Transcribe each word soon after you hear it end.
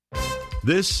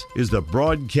This is the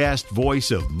broadcast voice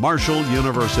of Marshall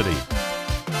University.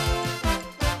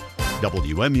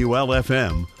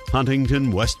 WMUL-FM, Huntington,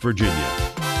 West Virginia.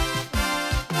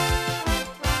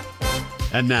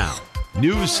 And now,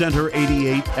 News Center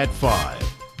 88 at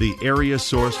 5, the area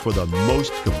source for the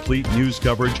most complete news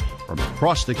coverage from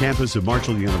across the campus of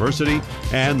Marshall University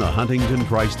and the Huntington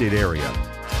Tri-State area.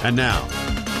 And now,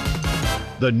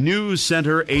 the News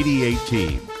Center 88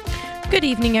 team. Good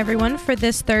evening, everyone. For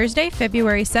this Thursday,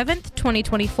 February 7th,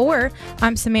 2024,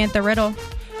 I'm Samantha Riddle.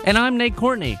 And I'm Nate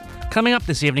Courtney. Coming up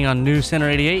this evening on News Center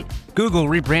 88, Google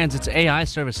rebrands its AI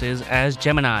services as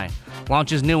Gemini,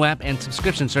 launches new app and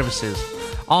subscription services.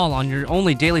 All on your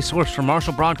only daily source for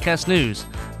Marshall Broadcast News.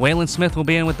 Waylon Smith will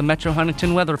be in with the Metro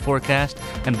Huntington weather forecast,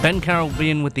 and Ben Carroll will be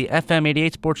in with the FM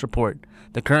 88 sports report.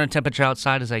 The current temperature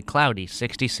outside is a cloudy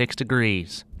 66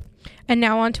 degrees. And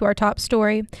now on to our top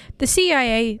story. The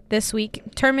CIA this week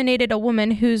terminated a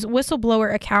woman whose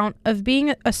whistleblower account of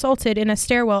being assaulted in a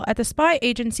stairwell at the spy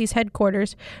agency's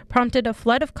headquarters prompted a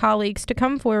flood of colleagues to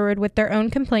come forward with their own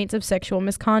complaints of sexual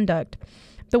misconduct.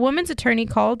 The woman's attorney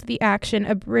called the action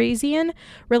a Bayesian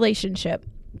relationship,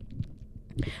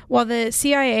 while the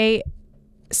CIA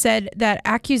said that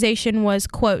accusation was,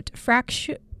 quote,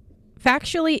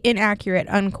 factually inaccurate,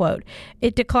 unquote.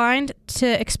 It declined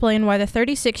to explain why the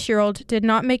 36-year-old did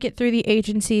not make it through the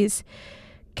agency's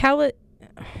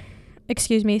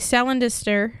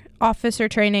Salandister officer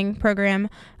training program,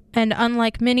 and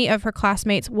unlike many of her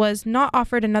classmates, was not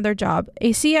offered another job.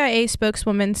 A CIA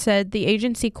spokeswoman said the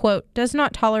agency, quote, does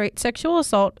not tolerate sexual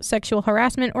assault, sexual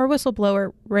harassment, or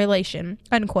whistleblower relation,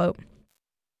 unquote.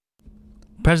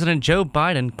 President Joe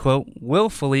Biden, quote,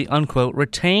 willfully, unquote,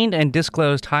 retained and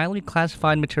disclosed highly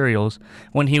classified materials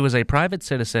when he was a private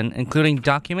citizen, including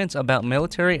documents about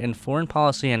military and foreign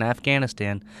policy in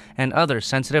Afghanistan and other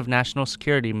sensitive national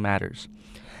security matters.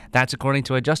 That's according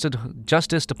to a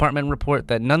Justice Department report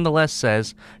that nonetheless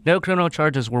says no criminal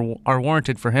charges are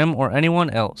warranted for him or anyone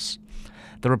else.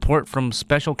 The report from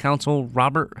Special Counsel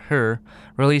Robert Hur,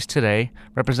 released today,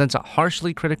 represents a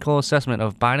harshly critical assessment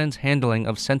of Biden's handling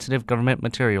of sensitive government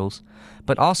materials,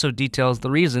 but also details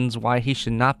the reasons why he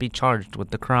should not be charged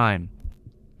with the crime.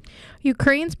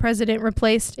 Ukraine's president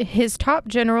replaced his top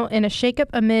general in a shakeup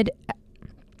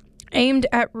aimed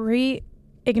at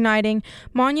reigniting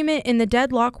monument in the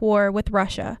deadlock war with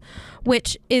Russia,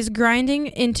 which is grinding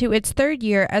into its third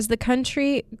year as the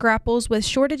country grapples with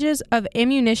shortages of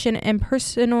ammunition and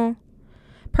personnel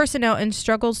and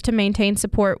struggles to maintain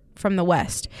support from the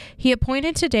West. He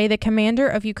appointed today the commander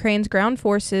of Ukraine's ground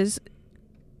forces,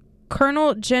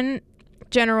 Colonel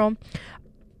General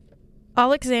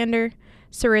Alexander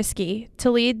Syrsky,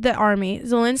 to lead the army.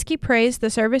 Zelensky praised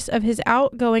the service of his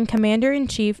outgoing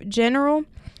commander-in-chief, General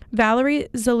Valery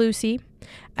Zaluzny,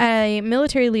 a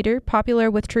military leader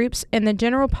popular with troops and the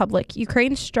general public.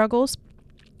 Ukraine's struggles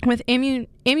with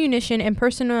ammunition and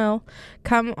personnel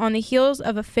come on the heels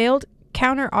of a failed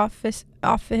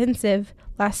counter-offensive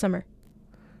last summer.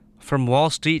 From Wall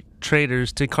Street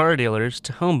traders to car dealers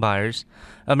to home buyers,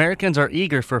 Americans are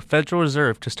eager for Federal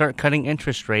Reserve to start cutting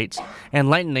interest rates and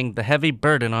lightening the heavy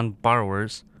burden on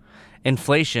borrowers.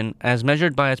 Inflation, as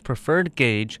measured by its preferred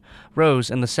gauge, rose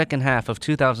in the second half of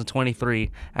 2023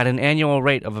 at an annual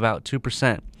rate of about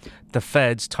 2%, the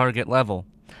Fed's target level.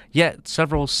 Yet,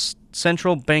 several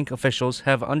central bank officials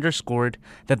have underscored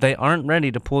that they aren't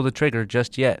ready to pull the trigger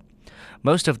just yet.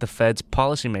 Most of the Fed's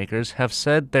policymakers have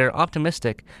said they're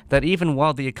optimistic that even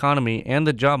while the economy and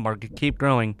the job market keep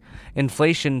growing,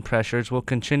 inflation pressures will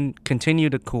continue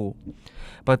to cool.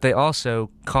 But they also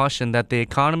caution that the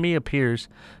economy appears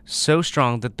so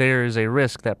strong that there is a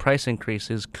risk that price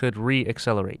increases could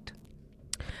re-accelerate.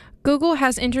 Google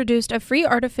has introduced a free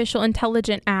artificial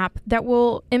intelligence app that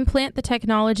will implant the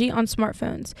technology on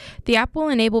smartphones. The app will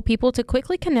enable people to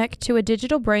quickly connect to a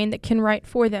digital brain that can write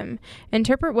for them,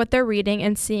 interpret what they're reading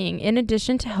and seeing, in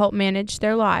addition to help manage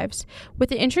their lives. With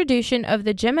the introduction of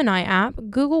the Gemini app,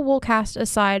 Google will cast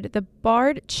aside the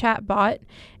Bard chatbot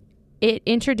it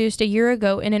introduced a year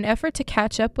ago in an effort to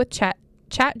catch up with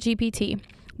ChatGPT.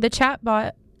 The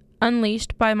chatbot,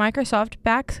 unleashed by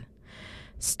Microsoft-backed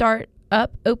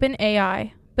startup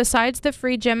OpenAI. Besides the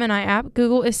free Gemini app,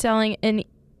 Google is selling an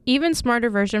even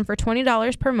smarter version for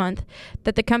 $20 per month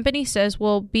that the company says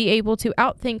will be able to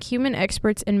outthink human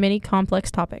experts in many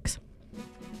complex topics.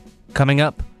 Coming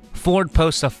up, Ford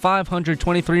posts a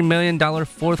 $523 million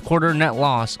fourth quarter net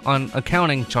loss on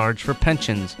accounting charge for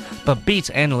pensions, but beats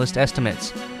analyst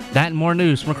estimates. That and more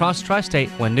news from across the Tri-State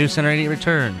when News Center 88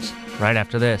 returns right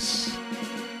after this.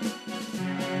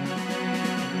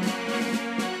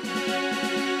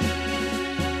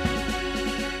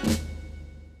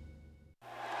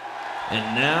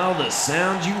 And now the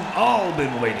sound you've all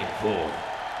been waiting for.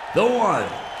 The one,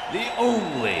 the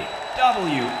only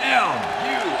W-M-U-L.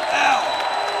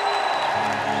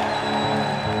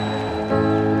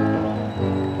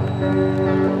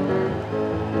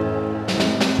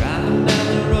 Driving down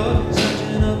the road,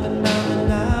 searching up and down the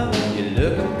dial. You're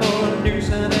looking for a new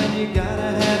sound and you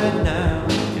gotta have it now.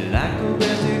 You like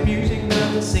progressive music,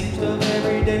 not the same stuff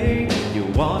every day. You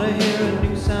wanna hear a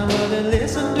new sound, well then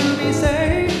listen to me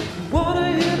say. You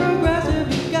wanna hear progressive,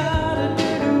 you gotta do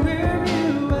the hear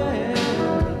you well.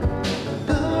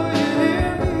 Do you hear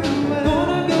me well?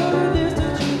 Wanna go the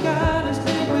distance, you gotta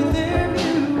stick with hear me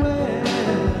well.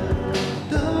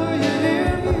 Do you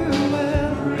hear me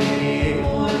well?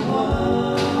 88.1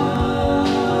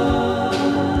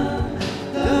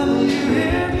 W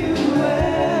hear me well.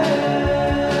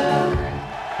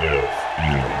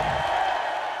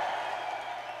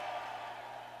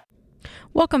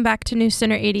 Welcome back to News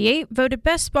Center 88, voted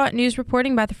best spot news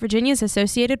reporting by the Virginia's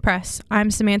Associated Press. I'm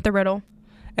Samantha Riddle.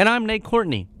 And I'm Nate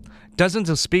Courtney. Dozens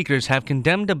of speakers have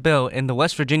condemned a bill in the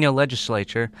West Virginia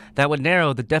legislature that would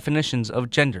narrow the definitions of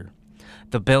gender.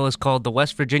 The bill is called the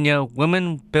West Virginia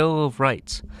Women Bill of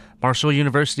Rights. Marshall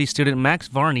University student Max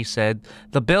Varney said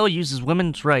the bill uses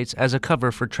women's rights as a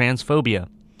cover for transphobia.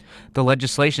 The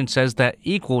legislation says that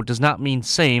equal does not mean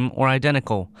same or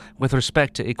identical with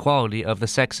respect to equality of the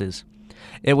sexes.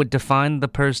 It would define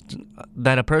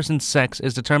that a person's sex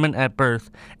is determined at birth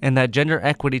and that gender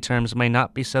equity terms may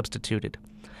not be substituted.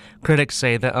 Critics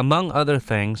say that, among other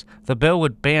things, the bill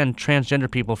would ban transgender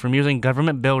people from using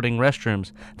government building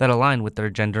restrooms that align with their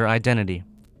gender identity.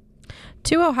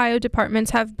 Two Ohio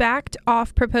departments have backed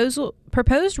off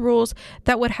proposed rules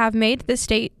that would have made the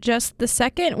state just the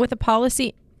second with a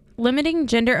policy limiting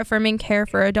gender-affirming care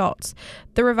for adults.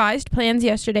 The revised plans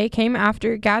yesterday came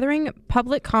after gathering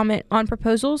public comment on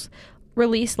proposals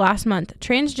released last month.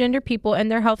 Transgender people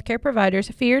and their healthcare providers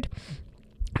feared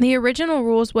the original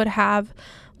rules would have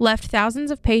left thousands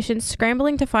of patients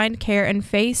scrambling to find care and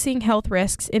facing health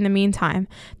risks in the meantime.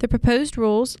 The proposed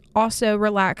rules also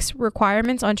relax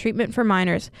requirements on treatment for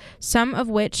minors, some of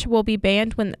which will be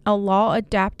banned when a law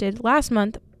adopted last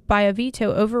month by a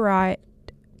veto override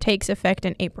takes effect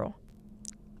in April.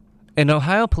 An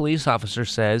Ohio police officer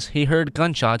says he heard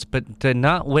gunshots but did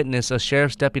not witness a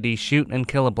sheriff's deputy shoot and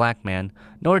kill a black man,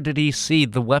 nor did he see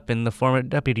the weapon the former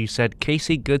deputy said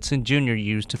Casey Goodson Jr.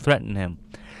 used to threaten him.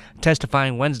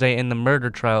 Testifying Wednesday in the murder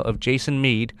trial of Jason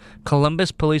Meade,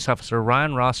 Columbus police officer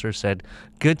Ryan Rosser said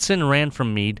Goodson ran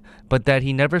from Meade, but that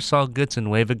he never saw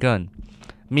Goodson wave a gun.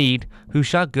 Meade, who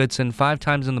shot Goodson 5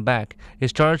 times in the back,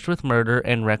 is charged with murder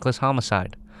and reckless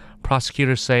homicide.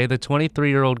 Prosecutors say the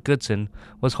 23-year-old Goodson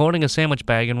was holding a sandwich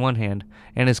bag in one hand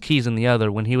and his keys in the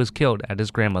other when he was killed at his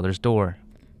grandmother's door.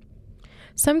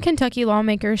 Some Kentucky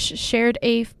lawmakers shared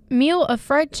a meal of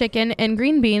fried chicken and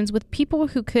green beans with people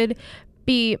who could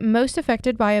be most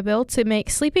affected by a bill to make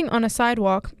sleeping on a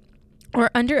sidewalk or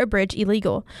under a bridge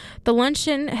illegal. The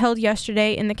luncheon held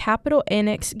yesterday in the Capitol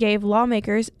Annex gave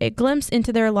lawmakers a glimpse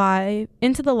into the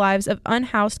lives of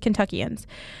unhoused Kentuckians.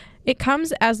 It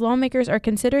comes as lawmakers are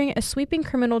considering a sweeping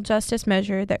criminal justice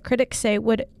measure that critics say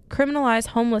would criminalize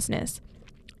homelessness.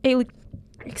 A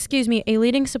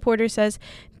leading supporter says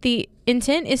the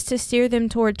intent is to steer them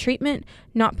toward treatment,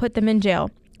 not put them in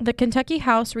jail. The Kentucky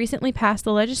House recently passed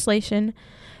the legislation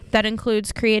that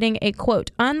includes creating a, quote,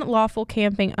 unlawful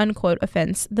camping, unquote,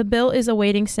 offense. The bill is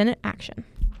awaiting Senate action.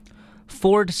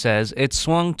 Ford says it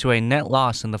swung to a net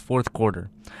loss in the fourth quarter.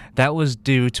 That was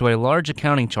due to a large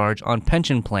accounting charge on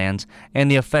pension plans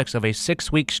and the effects of a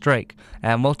 6-week strike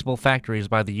at multiple factories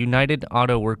by the United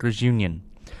Auto Workers Union.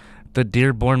 The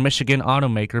Dearborn, Michigan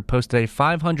automaker posted a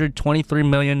 $523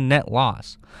 million net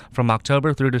loss from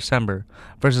October through December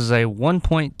versus a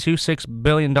 $1.26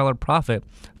 billion profit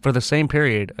for the same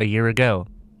period a year ago.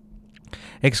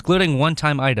 Excluding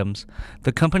one-time items,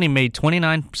 the company made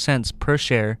 29 cents per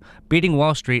share, beating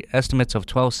Wall Street estimates of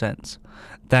 12 cents.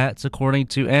 That's according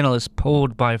to analysts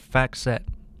polled by FactSet.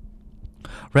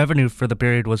 Revenue for the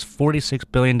period was $46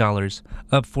 billion,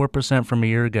 up 4% from a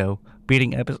year ago,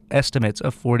 beating estimates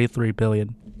of $43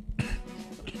 billion.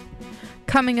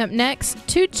 Coming up next,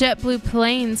 2 JetBlue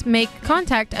planes make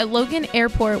contact at Logan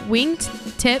Airport.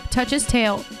 Wingtip touches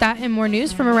tail. That and more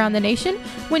news from around the nation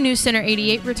when News Center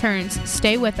 88 returns.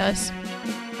 Stay with us.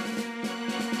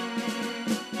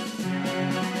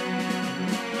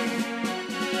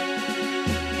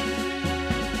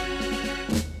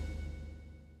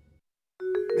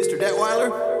 Mr.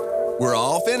 Detweiler, we're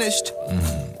all finished.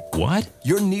 What?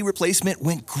 Your knee replacement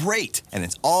went great, and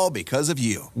it's all because of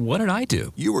you. What did I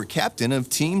do? You were captain of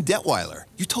Team Detweiler.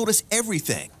 You told us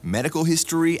everything. Medical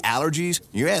history, allergies.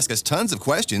 You asked us tons of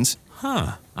questions.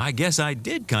 Huh. I guess I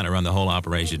did kind of run the whole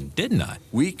operation, didn't I?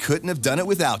 We couldn't have done it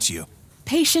without you.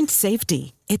 Patient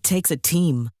safety. It takes a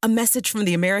team. A message from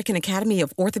the American Academy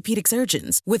of Orthopedic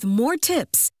Surgeons with more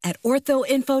tips at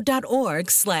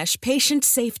orthoinfo.org/patient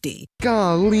safety.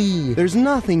 Golly, there's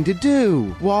nothing to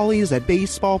do. Wally is at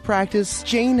baseball practice.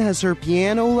 Jane has her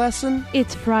piano lesson.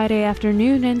 It's Friday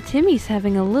afternoon and Timmy's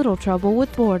having a little trouble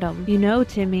with boredom. You know,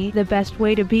 Timmy, the best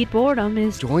way to beat boredom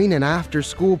is join an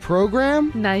after-school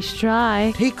program? Nice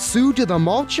try. Take Sue to the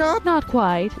malt shop? Not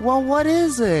quite. Well, what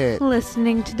is it?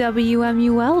 Listening to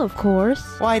WMUL, of course.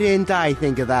 Why didn't I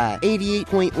think of that?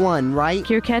 88.1, right?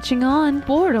 You're catching on.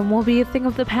 Boredom will be a thing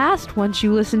of the past once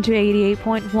you listen to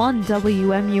 88.1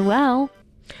 WMUL.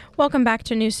 Welcome back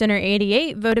to News Center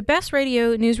 88, voted Best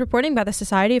Radio News Reporting by the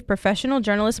Society of Professional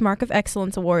Journalists Mark of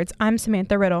Excellence Awards. I'm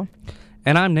Samantha Riddle.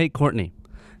 And I'm Nate Courtney.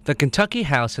 The Kentucky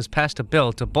House has passed a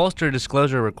bill to bolster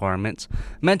disclosure requirements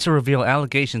meant to reveal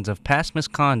allegations of past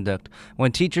misconduct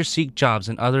when teachers seek jobs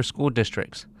in other school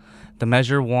districts. The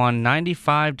measure won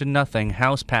 95-0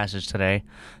 House passage today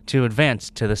to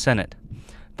advance to the Senate.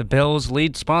 The bill's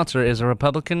lead sponsor is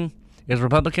Republican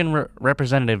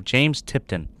Representative James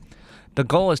Tipton. The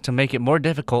goal is to make it more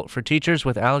difficult for teachers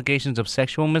with allegations of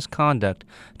sexual misconduct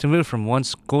to move from one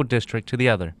school district to the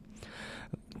other.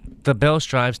 The bill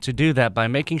strives to do that by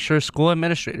making sure school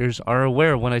administrators are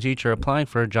aware when a teacher applying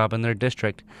for a job in their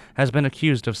district has been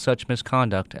accused of such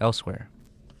misconduct elsewhere.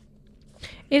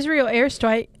 Israel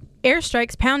airstrikes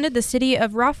pounded the city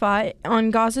of Rafah on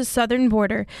Gaza's southern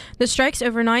border. The strikes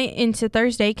overnight into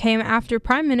Thursday came after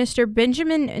Prime Minister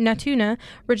Benjamin Netanyahu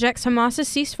rejects Hamas's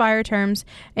ceasefire terms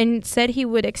and said he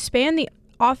would expand the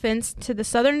offense to the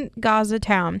southern Gaza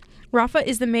town. Rafah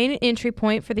is the main entry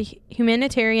point for the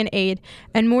humanitarian aid,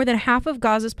 and more than half of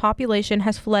Gaza's population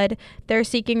has fled there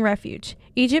seeking refuge.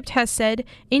 Egypt has said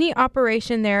any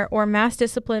operation there or mass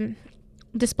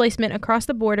displacement across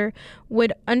the border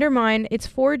would undermine its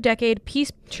 4-decade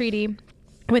peace treaty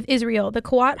with Israel. The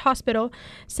Kuwait hospital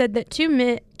said that two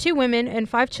women and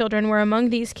 5 children were among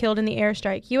these killed in the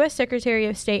airstrike. U.S. Secretary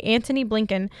of State Antony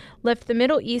Blinken left the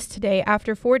Middle East today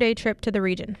after a 4-day trip to the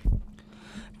region.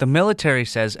 The military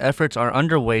says efforts are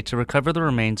underway to recover the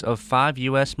remains of 5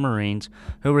 U.S. Marines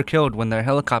who were killed when their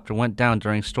helicopter went down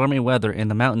during stormy weather in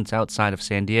the mountains outside of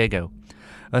San Diego.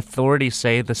 Authorities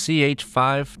say the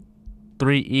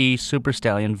CH-53E Super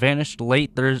Stallion vanished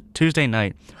late Tuesday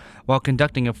night while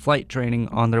conducting a flight training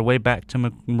on their way back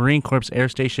to Marine Corps Air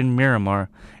Station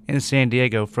Miramar in San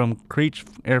Diego from Creech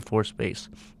Air Force Base,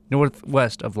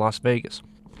 northwest of Las Vegas.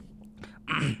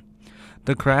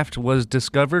 The craft was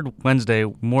discovered Wednesday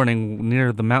morning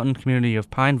near the mountain community of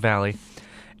Pine Valley,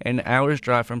 an hour's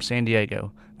drive from San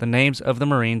Diego. The names of the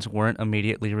Marines weren't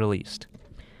immediately released.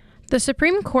 The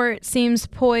Supreme Court seems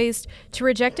poised to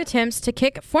reject attempts to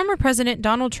kick former President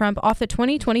Donald Trump off the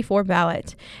 2024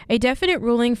 ballot. A definite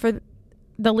ruling for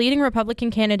the leading Republican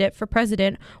candidate for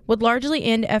president would largely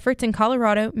end efforts in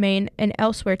Colorado, Maine, and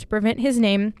elsewhere to prevent his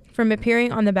name from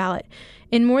appearing on the ballot.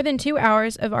 In more than 2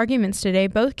 hours of arguments today,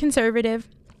 both conservative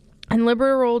and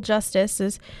liberal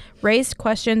justices raised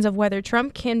questions of whether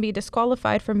Trump can be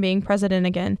disqualified from being president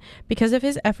again because of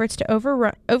his efforts to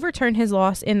overturn his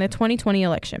loss in the 2020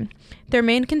 election. Their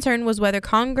main concern was whether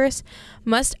Congress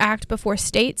must act before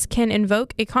states can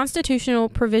invoke a constitutional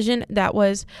provision that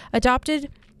was adopted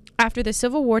after the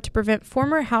Civil War to prevent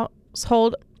former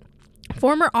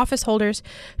office holders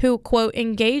who, quote,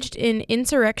 engaged in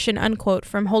insurrection, unquote,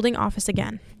 from holding office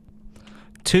again.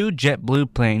 2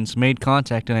 JetBlue planes made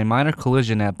contact in a minor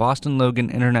collision at Boston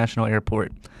Logan International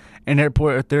Airport. An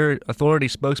airport authority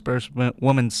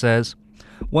spokeswoman says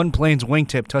one plane's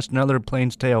wingtip touched another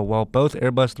plane's tail while both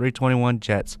Airbus 321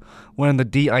 jets were in the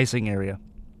de-icing area.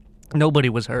 Nobody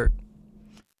was hurt.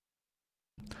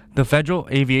 The Federal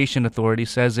Aviation Authority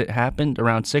says it happened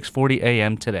around 6:40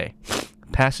 a.m. today.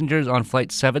 Passengers on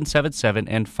Flight 777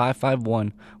 and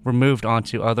 551 were moved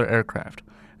onto other aircraft.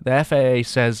 The FAA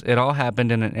says it all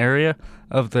happened in an area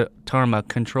of the tarmac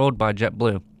controlled by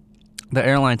JetBlue. The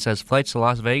airline says flights to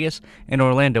Las Vegas and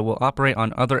Orlando will operate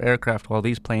on other aircraft while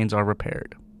these planes are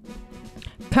repaired.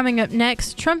 Coming up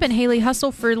next, Trump and Haley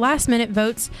hustle for last-minute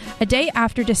votes a day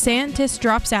after DeSantis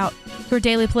drops out. Your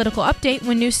daily political update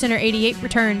when News Center 88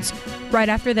 returns right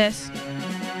after this.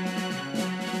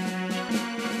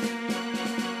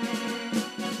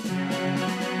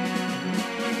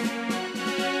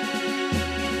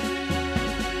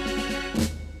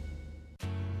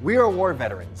 We are war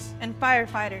veterans, and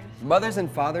firefighters, mothers and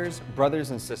fathers,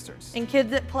 brothers and sisters, and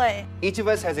kids at play. Each of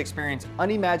us has experienced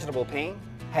unimaginable pain,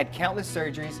 had countless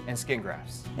surgeries and skin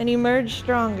grafts, and emerged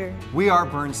stronger. We are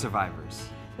burn survivors.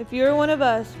 If you're one of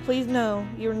us, please know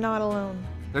you're not alone.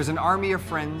 There's an army of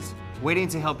friends waiting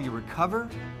to help you recover,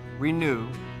 renew,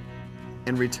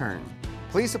 and return.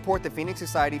 Please support the Phoenix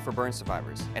Society for Burn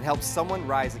Survivors and help someone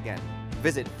rise again.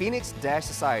 Visit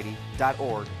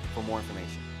phoenix-society.org for more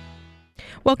information.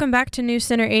 Welcome back to News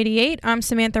Center 88. I'm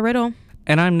Samantha Riddle.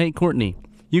 And I'm Nate Courtney.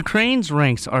 Ukraine's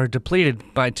ranks are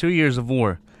depleted by 2 years of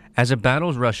war. As it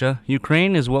battles Russia,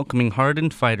 Ukraine is welcoming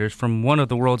hardened fighters from one of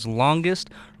the world's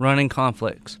longest-running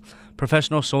conflicts.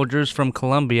 Professional soldiers from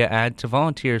Colombia add to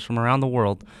volunteers from around the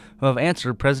world who have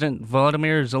answered President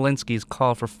Volodymyr Zelensky's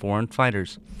call for foreign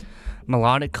fighters.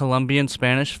 Melodic Colombian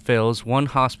Spanish fills one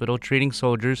hospital treating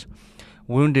soldiers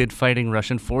wounded fighting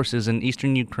Russian forces in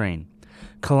eastern Ukraine.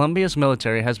 Colombia's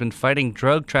military has been fighting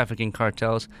drug trafficking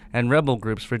cartels and rebel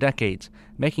groups for decades,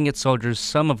 making its soldiers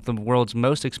some of the world's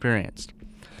most experienced.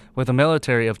 With a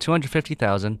military of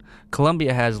 250,000,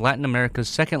 Colombia has Latin America's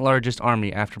second-largest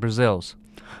army after Brazil's.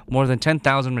 More than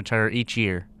 10,000 retire each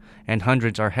year, and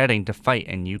hundreds are heading to fight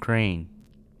in Ukraine.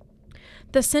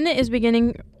 The Senate is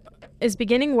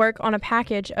beginning work on a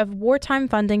package of wartime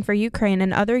funding for Ukraine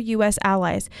and other U.S.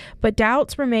 allies, but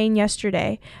doubts remain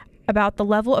yesterday about the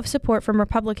level of support from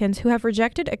Republicans who have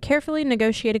rejected a carefully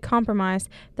negotiated compromise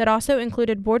that also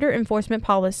included border enforcement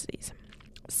policies.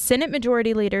 Senate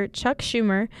Majority Leader Chuck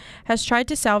Schumer has tried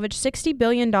to salvage $60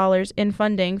 billion in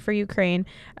funding for Ukraine,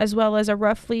 as well as a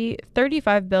roughly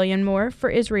 $35 billion more for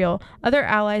Israel, other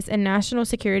allies, and national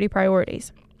security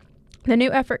priorities. The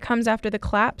new effort comes after the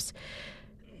collapse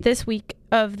this week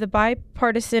of the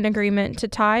bipartisan agreement to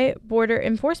tie border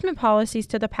enforcement policies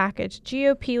to the package.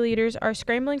 GOP leaders are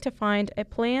scrambling to find a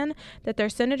plan that their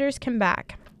senators can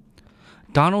back.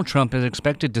 Donald Trump is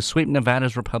expected to sweep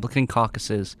Nevada's Republican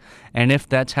caucuses, and if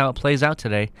that's how it plays out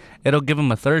today, it'll give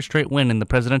him a third straight win in the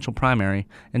presidential primary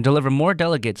and deliver more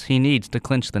delegates he needs to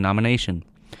clinch the nomination.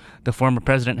 The former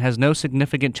president has no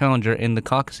significant challenger in the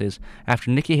caucuses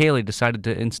after Nikki Haley decided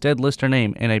to instead list her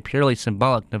name in a purely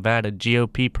symbolic Nevada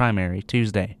GOP primary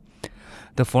Tuesday.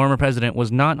 The former president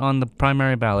was not on the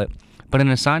primary ballot, but in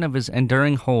a sign of his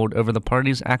enduring hold over the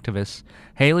party's activists,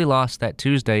 Haley lost that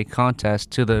Tuesday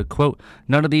contest to the, quote,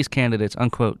 none of these candidates,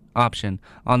 unquote, option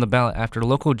on the ballot after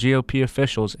local GOP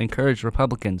officials encouraged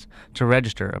Republicans to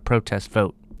register a protest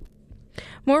vote.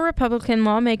 More Republican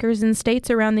lawmakers in states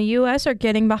around the U.S. are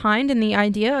getting behind in the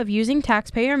idea of using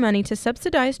taxpayer money to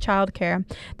subsidize child care.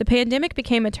 The pandemic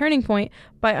became a turning point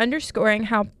by underscoring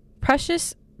how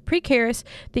precarious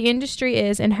the industry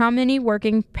is and how many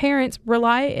working parents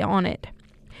rely on it.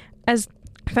 As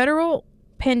federal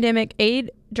pandemic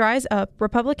aid dries up,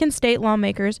 Republican state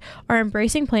lawmakers are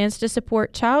embracing plans to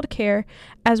support child care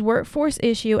as workforce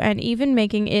issue and even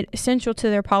making it essential to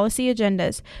their policy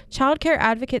agendas. Child care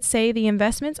advocates say the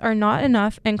investments are not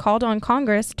enough and called on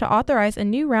Congress to authorize a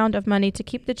new round of money to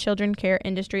keep the children care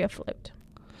industry afloat.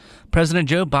 President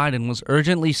Joe Biden was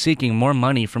urgently seeking more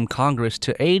money from Congress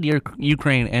to aid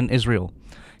Ukraine and Israel.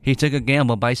 He took a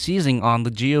gamble by seizing on the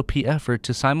GOP effort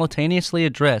to simultaneously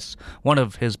address one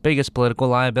of his biggest political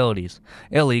liabilities,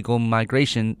 illegal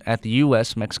migration at the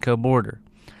U.S.-Mexico border.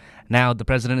 Now the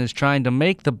president is trying to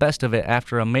make the best of it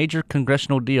after a major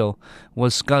congressional deal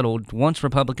was scuttled once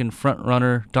Republican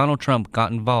frontrunner Donald Trump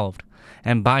got involved.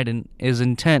 And Biden is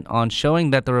intent on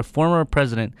showing that the former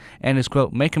president and his,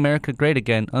 quote, make America great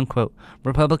again, unquote,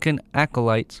 Republican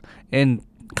acolytes in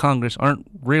Congress aren't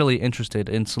really interested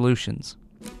in solutions.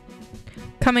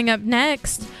 Coming up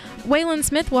next, Waylon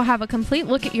Smith will have a complete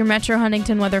look at your Metro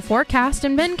Huntington weather forecast,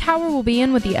 and Ben Cower will be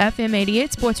in with the FM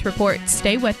 88 Sports Report.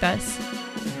 Stay with us.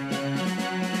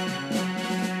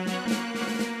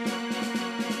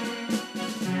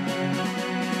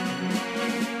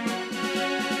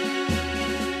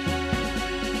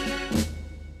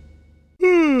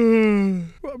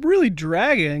 Really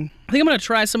dragging. I think I'm going to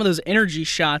try some of those energy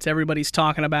shots everybody's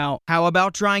talking about. How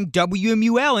about trying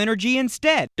WMUL Energy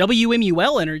instead?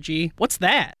 WMUL Energy? What's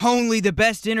that? Only the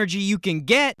best energy you can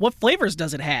get. What flavors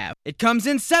does it have? It comes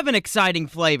in 7 exciting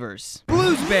flavors.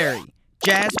 Bluesberry,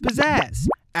 Jazz Pizzazz,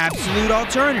 Absolute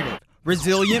Alternative,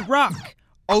 Resilient Rock,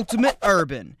 Ultimate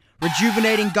Urban,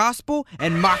 Rejuvenating Gospel,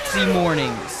 and Moxie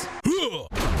Mornings.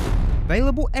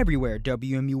 Available everywhere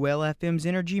WMUL FM's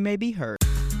energy may be heard.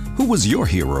 Who was your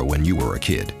hero when you were a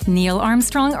kid? Neil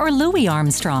Armstrong or Louis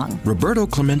Armstrong? Roberto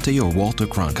Clemente or Walter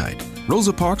Cronkite?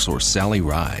 Rosa Parks or Sally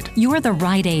Ride. You're the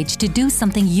right age to do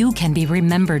something you can be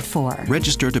remembered for.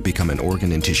 Register to become an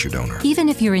organ and tissue donor. Even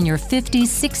if you're in your 50s,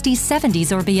 60s,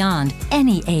 70s, or beyond,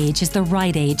 any age is the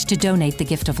right age to donate the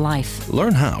gift of life.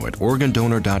 Learn how at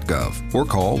organdonor.gov or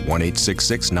call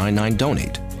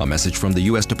 1-866-99-DONATE. A message from the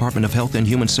U.S. Department of Health and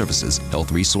Human Services,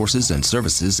 Health Resources and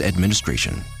Services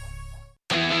Administration.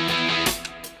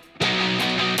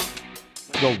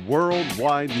 The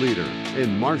worldwide leader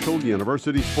in Marshall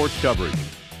University sports coverage.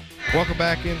 Welcome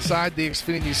back inside the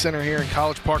Xfinity Center here in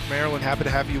College Park, Maryland. Happy to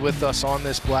have you with us on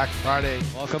this Black Friday.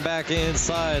 Welcome back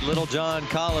inside Little John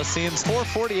Coliseum.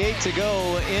 4:48 to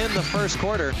go in the first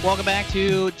quarter. Welcome back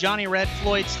to Johnny Red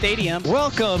Floyd Stadium.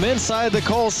 Welcome inside the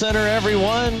Kohl Center,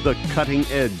 everyone. The Cutting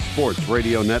Edge Sports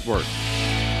Radio Network.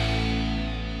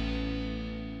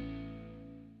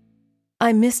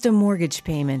 I missed a mortgage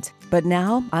payment, but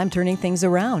now I'm turning things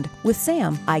around. With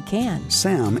Sam, I can.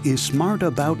 Sam is Smart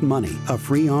About Money, a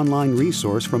free online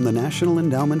resource from the National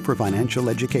Endowment for Financial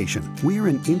Education. We're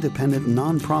an independent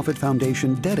nonprofit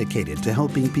foundation dedicated to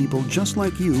helping people just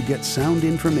like you get sound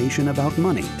information about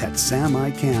money at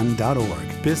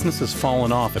samican.org. Business has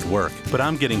fallen off at work, but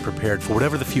I'm getting prepared for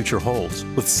whatever the future holds.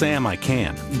 With Sam, I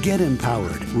can. Get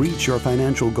empowered. Reach your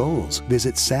financial goals.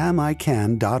 Visit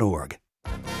samican.org.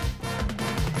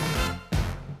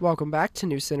 Welcome back to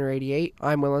News Center 88.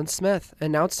 I'm Willen Smith,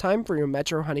 and now it's time for your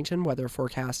Metro Huntington weather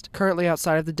forecast. Currently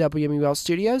outside of the WMUL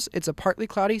studios, it's a partly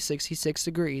cloudy 66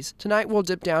 degrees. Tonight we'll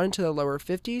dip down into the lower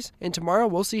 50s, and tomorrow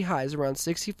we'll see highs around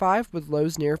 65 with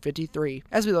lows near 53.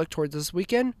 As we look towards this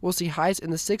weekend, we'll see highs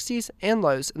in the 60s and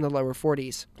lows in the lower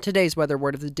 40s. Today's weather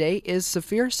word of the day is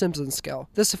Saffir-Simpson scale.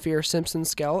 The Saffir-Simpson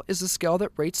scale is a scale that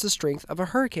rates the strength of a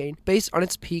hurricane based on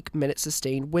its peak minute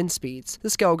sustained wind speeds. The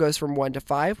scale goes from 1 to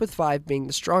 5, with 5 being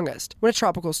the strongest. When a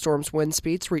tropical storm's wind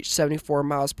speeds reach 74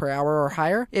 miles per hour or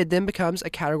higher, it then becomes a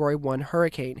Category 1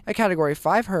 hurricane. A Category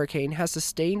 5 hurricane has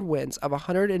sustained winds of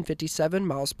 157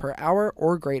 miles per hour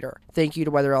or greater. Thank you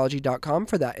to weatherology.com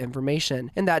for that information.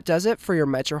 And that does it for your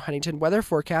Metro Huntington weather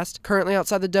forecast. Currently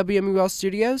outside the WMUL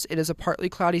studios, it is a partly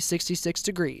cloudy 66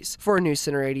 degrees. For News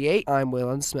Center 88, I'm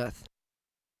Waylon Smith.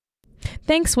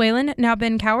 Thanks, Waylon. Now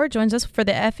Ben Cower joins us for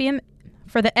the FM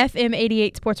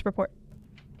 88 Sports Report.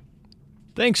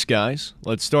 Thanks, guys.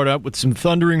 Let's start out with some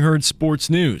Thundering Herd sports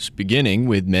news, beginning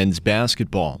with men's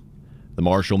basketball. The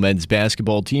Marshall men's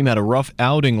basketball team had a rough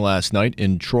outing last night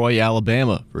in Troy,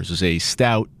 Alabama, versus a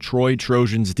stout Troy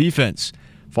Trojans defense,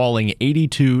 falling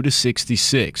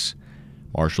 82-66.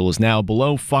 Marshall is now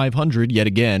below 500 yet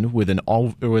again with an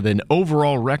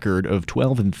overall record of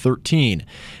 12-13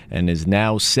 and is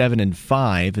now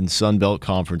 7-5 in Sun Belt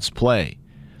Conference play.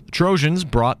 The Trojans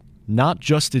brought not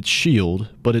just its shield,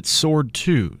 but its sword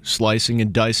too, slicing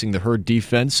and dicing the Herd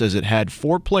defense as it had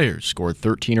 4 players score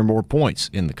 13 or more points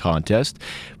in the contest,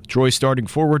 with Troy starting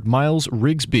forward Miles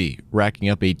Rigsby racking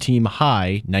up a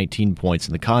team-high 19 points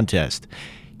in the contest.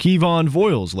 Kevon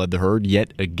Voiles led the Herd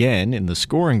yet again in the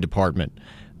scoring department,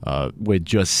 with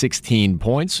just 16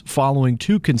 points, following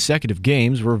 2 consecutive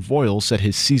games where Voiles set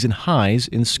his season highs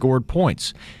in scored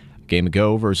points. Game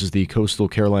ago versus the Coastal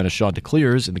Carolina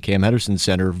Chanticleers in the Cam Henderson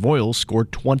Center, Voiles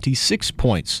scored 26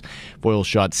 points. Voiles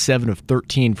shot 7 of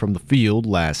 13 from the field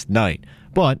last night.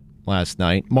 But last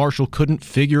night, Marshall couldn't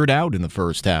figure it out in the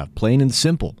first half, plain and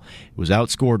simple. It was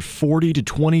outscored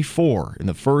 40-24 in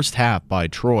the first half by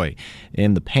Troy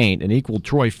in the paint and equaled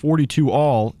Troy 42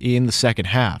 all in the second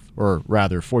half, or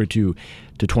rather 42-24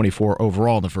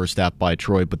 overall in the first half by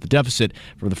Troy, but the deficit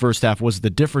from the first half was the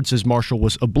difference as Marshall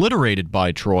was obliterated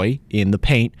by Troy in the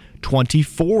paint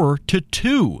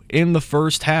 24-2 in the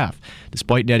first half,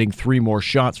 despite netting 3 more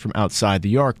shots from outside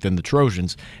the arc than the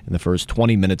Trojans in the first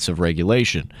 20 minutes of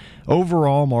regulation.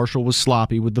 Overall, Marshall was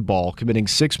sloppy with the ball, committing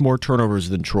 6 more turnovers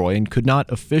than Troy and could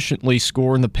not efficiently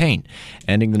score in the paint,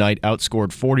 ending the night outscored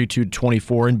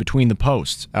 42-24 in between the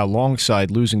posts,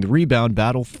 alongside losing the rebound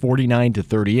battle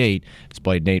 49-38,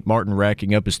 despite Nate Martin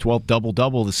racking up his 12th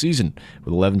double-double of the season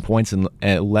with 11 points and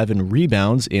 11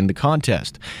 rebounds in the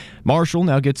contest. Marshall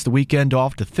now gets the weekend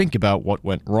off to think about what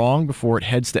went wrong before it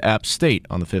heads to App State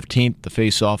on the 15th to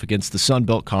face off against the Sun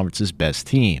Belt Conference's best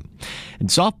team. In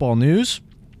softball news,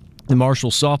 the Marshall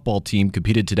softball team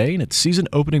competed today in its season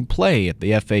opening play at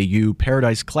the FAU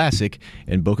Paradise Classic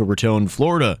in Boca Raton,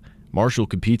 Florida, Marshall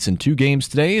competes in 2 games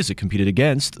today as it competed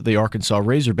against the Arkansas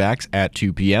Razorbacks at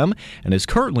 2 p.m. and is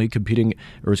currently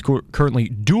currently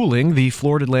dueling the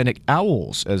Florida Atlantic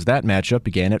Owls as that matchup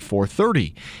began at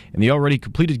 4:30. In the already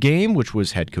completed game, which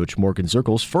was head coach Morgan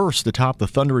Zirkle's first atop the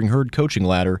Thundering Herd coaching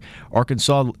ladder,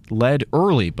 Arkansas led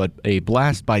early, but a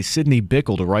blast by Sidney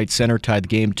Bickle to right center tied the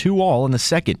game 2-2 in the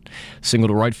second. Single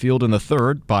to right field in the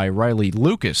third by Riley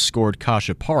Lucas scored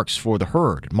Kasha Parks for the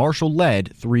Herd. Marshall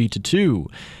led 3-2.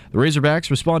 The Razorbacks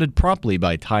responded promptly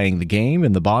by tying the game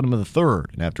in the bottom of the third,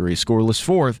 and after a scoreless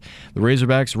fourth, the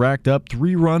Razorbacks racked up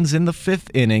 3 runs in the 5th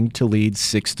inning to lead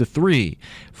 6-3.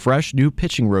 Fresh new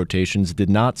pitching rotations did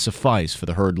not suffice for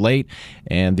the Herd late,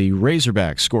 and the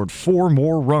Razorbacks scored 4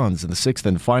 more runs in the 6th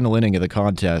and final inning of the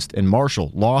contest, and Marshall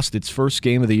lost its first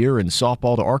game of the year in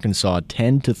softball to Arkansas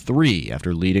 10-3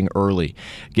 after leading early.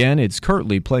 Again, it's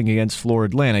currently playing against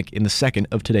Florida Atlantic in the second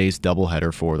of today's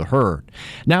doubleheader for the Herd.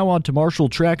 Now on to Marshall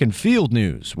track and field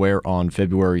news, where on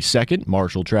February 2nd,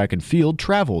 Marshall Track and Field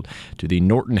traveled to the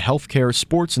Norton Healthcare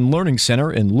Sports and Learning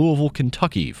Center in Louisville,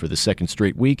 Kentucky for the second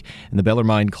straight week in the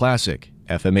Bellarmine Classic.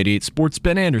 FM88 Sports'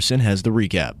 Ben Anderson has the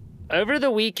recap. Over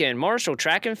the weekend, Marshall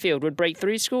Track and Field would break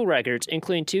 3 school records,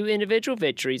 including 2 individual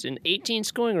victories and 18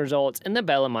 scoring results in the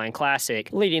Bellarmine Classic.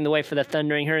 Leading the way for the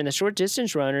Thundering Herd and the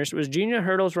short-distance runners was junior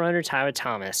hurdles runner Tyler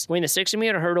Thomas, winning the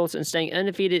 60-meter hurdles and staying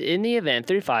undefeated in the event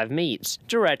through 5 meets.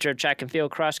 Director of Track and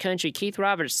Field Cross Country Keith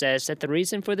Roberts says that the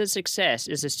reason for the success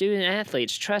is the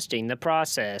student-athletes trusting the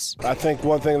process. I think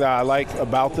one thing that I like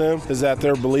about them is that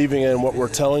they're believing in what we're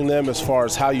telling them as far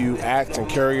as how you act and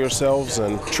carry yourselves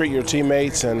and treat your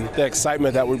teammates, and the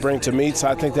excitement that we bring to meets,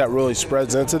 I think that really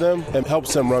spreads into them and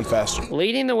helps them run faster.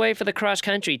 Leading the way for the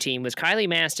cross-country team was Kylie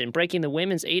Maston, breaking the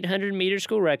women's 800-meter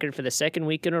school record for the second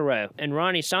week in a row, and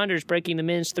Ronnie Saunders breaking the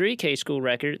men's 3K school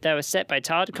record that was set by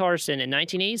Todd Carson in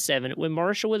 1987 when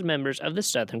Marshall was members of the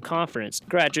Southern Conference.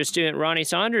 Graduate student Ronnie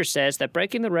Saunders says that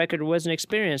breaking the record was an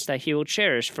experience that he will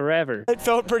cherish forever. It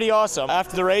felt pretty awesome.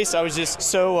 After the race, I was just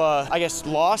so,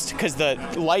 lost because the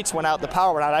lights went out, the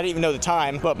power went out. I didn't even know the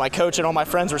time, but my coach and all my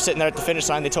friends were sitting there at the finish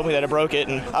line. They told me that I broke it,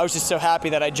 and I was just so happy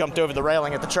that I jumped over the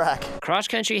railing at the track.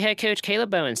 Cross-country head coach Caleb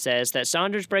Bowen says that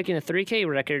Saunders breaking the 3K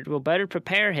record will better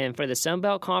prepare him for the Sun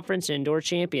Belt Conference Indoor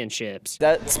Championships.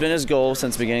 That's been his goal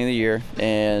since the beginning of the year,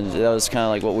 and that was kind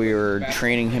of like what we were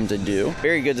training him to do.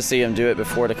 Very good to see him do it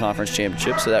before the conference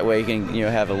championship, so that way he can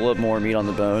have a little more meat on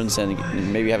the bones and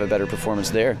maybe have a better performance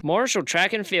there. Marshall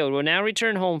Track and Field will now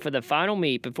return home for the final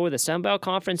meet before the Sun Belt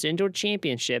Conference Indoor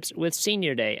Championships with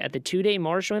Senior Day at the 2-day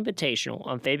Marshall Invitational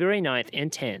on February 9th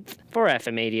and 10th. For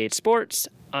FM88 Sports,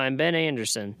 I'm Ben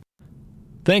Anderson.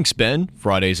 Thanks, Ben.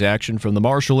 Friday's action from the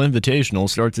Marshall Invitational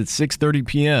starts at 6:30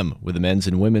 p.m. with the men's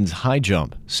and women's high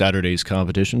jump. Saturday's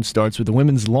competition starts with the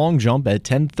women's long jump at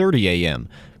 10:30 a.m.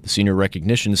 The senior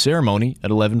recognition ceremony at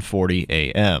 11:40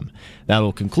 a.m.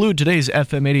 That'll conclude today's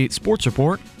FM88 Sports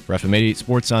Report. For FM88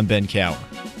 Sports, I'm Ben Cower.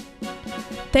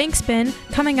 Thanks, Ben.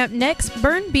 Coming up next,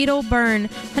 Burn Beetle Burn.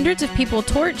 Hundreds of people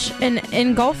torch and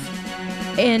engulf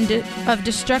and of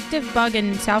destructive bug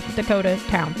in South Dakota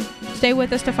town. Stay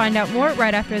with us to find out more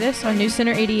right after this on News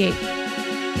Center 88.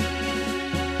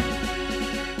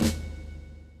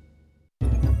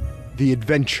 The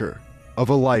adventure of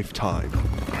a lifetime.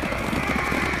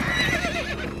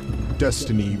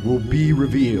 Destiny will be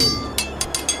revealed.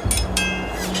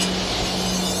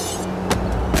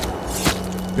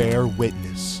 Bear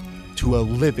witness to a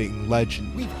living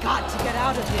legend. We've got to get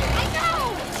out of here. I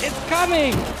know! It's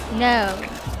coming! No.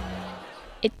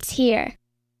 It's here.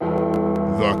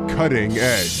 The Cutting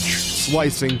Edge,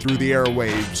 slicing through the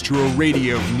airwaves to a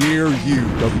radio near you.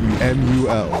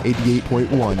 WMUL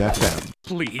 88.1 FM.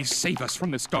 Please save us from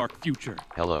this dark future.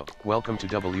 Hello, welcome to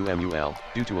WMUL.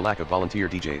 Due to a lack of volunteer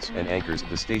DJs and anchors,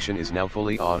 the station is now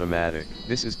fully automatic.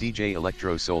 This is DJ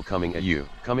Electro Soul coming at you.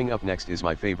 Coming up next is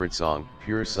my favorite song,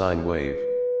 Pure Sine Wave.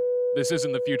 This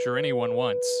isn't the future anyone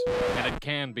wants, and it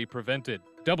can be prevented.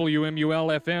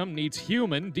 WMUL-FM needs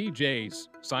human DJs.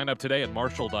 Sign up today at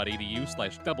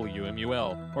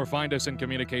marshall.edu/WMUL or find us in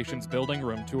Communications Building,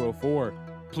 Room 204.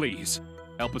 Please,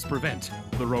 help us prevent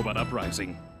the robot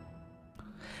uprising.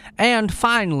 And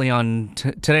finally,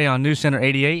 today on News Center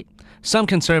 88, some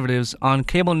conservatives on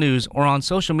cable news or on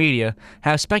social media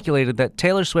have speculated that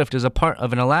Taylor Swift is a part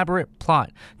of an elaborate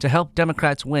plot to help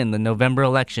Democrats win the November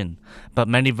election. But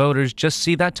many voters just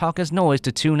see that talk as noise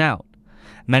to tune out.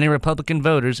 Many Republican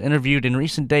voters interviewed in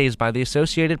recent days by the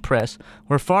Associated Press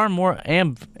were far more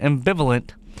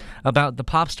ambivalent about the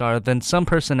pop star than some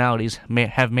personalities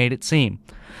have made it seem.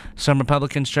 Some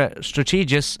Republican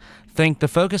strategists think the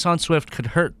focus on Swift could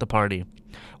hurt the party.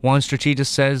 One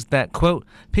strategist says that, quote,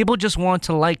 people just want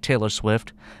to like Taylor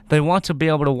Swift. They want to be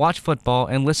able to watch football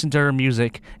and listen to her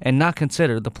music and not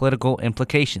consider the political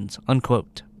implications,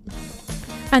 unquote.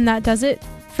 And that does it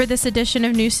for this edition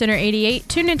of News Center 88.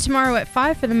 Tune in tomorrow at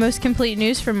 5 for the most complete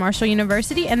news from Marshall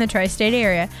University and the tri-state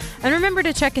area. And remember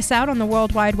to check us out on the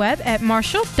World Wide Web at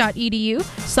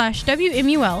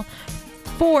marshall.edu/WMUL.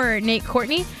 For Nate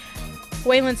Courtney,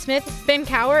 Waylon Smith, Ben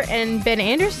Cower, and Ben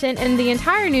Anderson, and the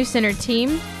entire News Center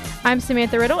team, I'm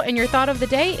Samantha Riddle, and your thought of the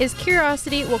day is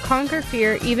curiosity will conquer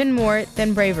fear even more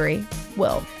than bravery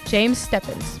will. James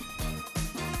Steppens.